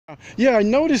Yeah, I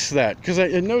noticed that because I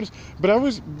noticed, but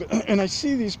and I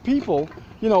see these people,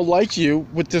 like you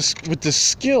with this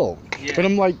skill. Yeah. But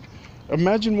I'm like,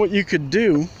 imagine what you could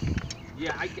do.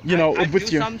 Yeah, I with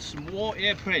do your. some small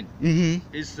airplane. Mm-hmm.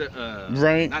 It's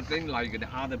Right. nothing like the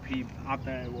other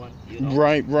one.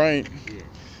 Right. Yeah.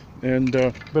 And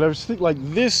but I was thinking like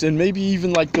this, and maybe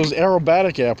even like those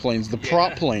aerobatic airplanes, the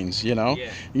prop planes. Yeah.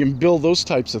 You can build those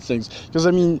types of things because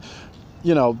I mean,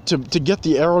 to get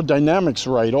the aerodynamics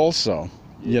right also.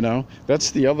 That's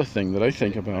the other thing that I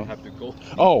think about. I have to go.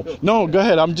 Oh, no, go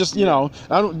ahead. I'm just,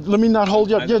 let me not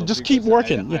hold you up. Yeah, just keep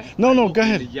working. No, go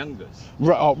ahead. The youngest.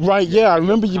 Right, yeah, I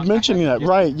remember you mentioning that.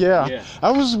 Right, yeah.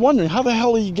 I was wondering, how the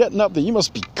hell are you getting up there? You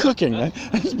must be cooking, man.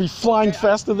 You must be flying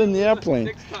faster than the airplane.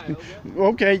 Next time,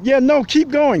 okay, yeah, no, keep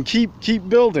going. Keep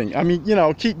building. I mean,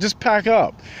 just pack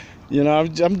up.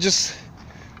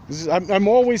 I'm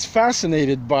always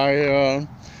fascinated by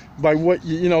what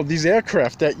these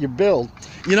aircraft that you build.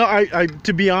 I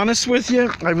to be honest with you,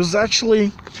 I was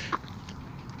actually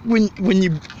when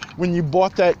you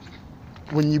bought that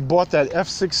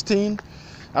F-16,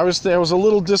 I was a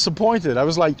little disappointed. I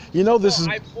was like, this is.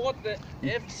 I bought the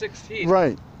F-16.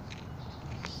 Right.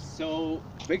 So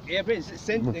big airplane,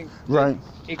 same thing. Right.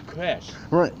 It crashed.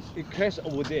 Right. It crashed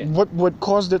over there. What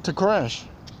caused it to crash?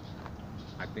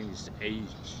 I think it's age.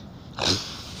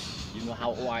 You know how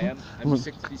old I am? I'm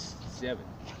 67.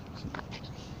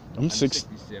 I'm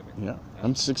 67. Yeah,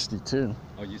 I'm 62.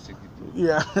 Oh, you're 62.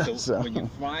 Yeah. So when you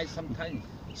fly, sometimes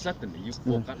suddenly you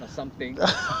forgot something.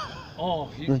 Oh,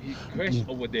 he crashed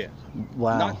over there.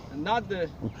 Wow. Not the.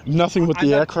 Nothing with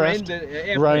the aircraft. The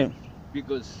airplane, right.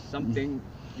 Because something,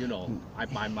 I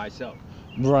buy myself.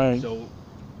 Right. So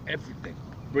everything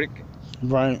breaking.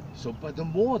 Right. So, but the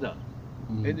motor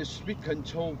and the speed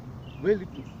control really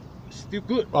still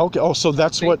good. Okay. Oh, so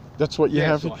that's what you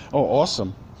have. So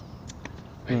awesome.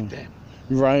 Damn.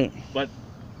 Right. But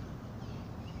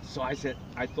so I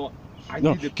thought I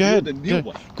no, need to go ahead. build a new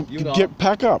one.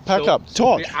 Pack up.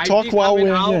 So Talk while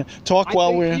we're talk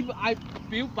while we're. If I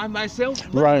build by myself,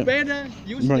 right. better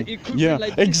use right. the equipment yeah.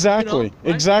 like this, exactly.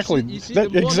 Right? Exactly. You see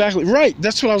exactly. Right.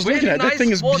 That's what I was looking at. Nice that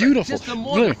thing is motor. beautiful. Just the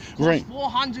motor. Really. Right.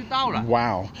 $400.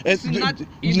 Wow.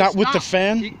 Not with the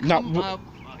fan.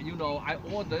 I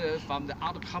ordered from the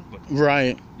other company.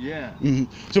 Right. Yeah.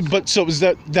 Mm-hmm. So is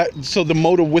that so the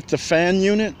motor with the fan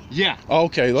unit? Yeah.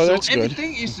 Okay, well, that's good.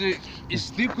 Everything is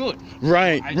still good.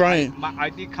 Right. My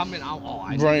idea coming out. Oh,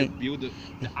 I right. need to build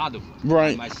the other one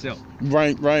right. by myself.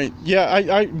 Right.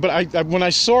 Yeah. But I when I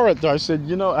saw it though, I said,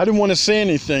 I didn't want to say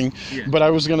anything, but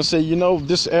I was going to say,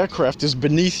 this aircraft is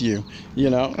beneath you.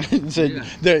 Said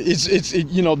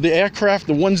the aircraft,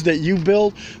 the ones that you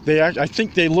build, I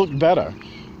think they look better.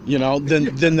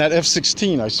 Than that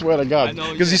F-16, I swear to God.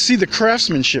 Because you see the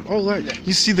craftsmanship. Oh, look,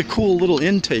 you see the cool little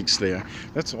intakes there.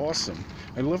 That's awesome.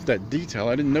 I love that detail.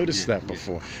 I didn't notice that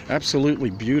before.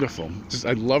 Absolutely beautiful.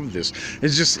 I love this.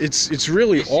 It's just, it's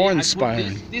really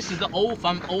awe-inspiring. This is the old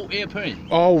airplane.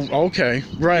 Oh, okay,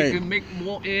 right. You can make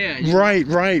more air.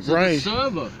 Right. So the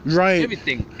server, right.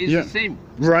 Everything is the same.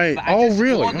 Right. Oh,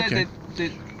 really? Okay.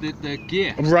 The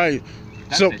gear. Right.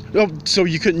 So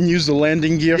you couldn't use the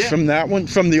landing gear from that one,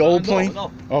 from the old plane?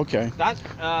 No. Okay. That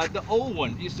the old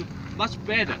one is much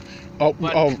better.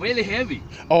 But really heavy.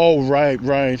 Oh, right.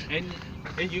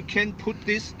 And you can put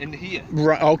this in here.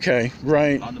 Right. Okay.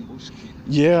 Right. On the mosquito.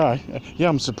 Yeah.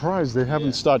 I'm surprised they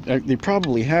haven't started. They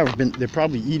probably have been. They're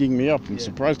probably eating me up. I'm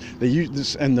surprised they use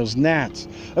this and those gnats.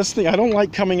 That's the thing. I don't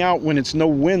like coming out when it's no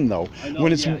wind though.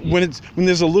 When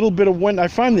there's a little bit of wind, I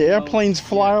find the airplanes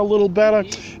fly a little better,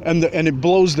 and it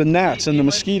blows the gnats and the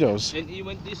mosquitoes. And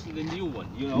even this is the new one.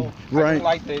 Right. I don't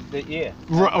like the air.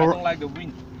 I don't like the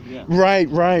wind. Yeah. Right.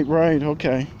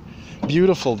 Okay.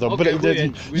 Beautiful though.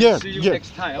 Okay, we'll see you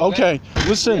next time. Okay.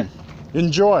 Listen.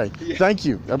 Enjoy. Thank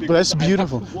you. That's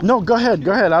beautiful. No, go ahead.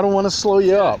 I don't want to slow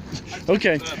you up.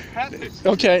 Okay.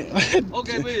 Okay.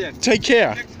 Okay. Take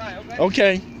care. Next time,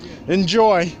 okay.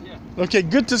 Enjoy. Okay.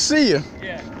 Good to see you.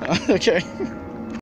 Yeah. Okay.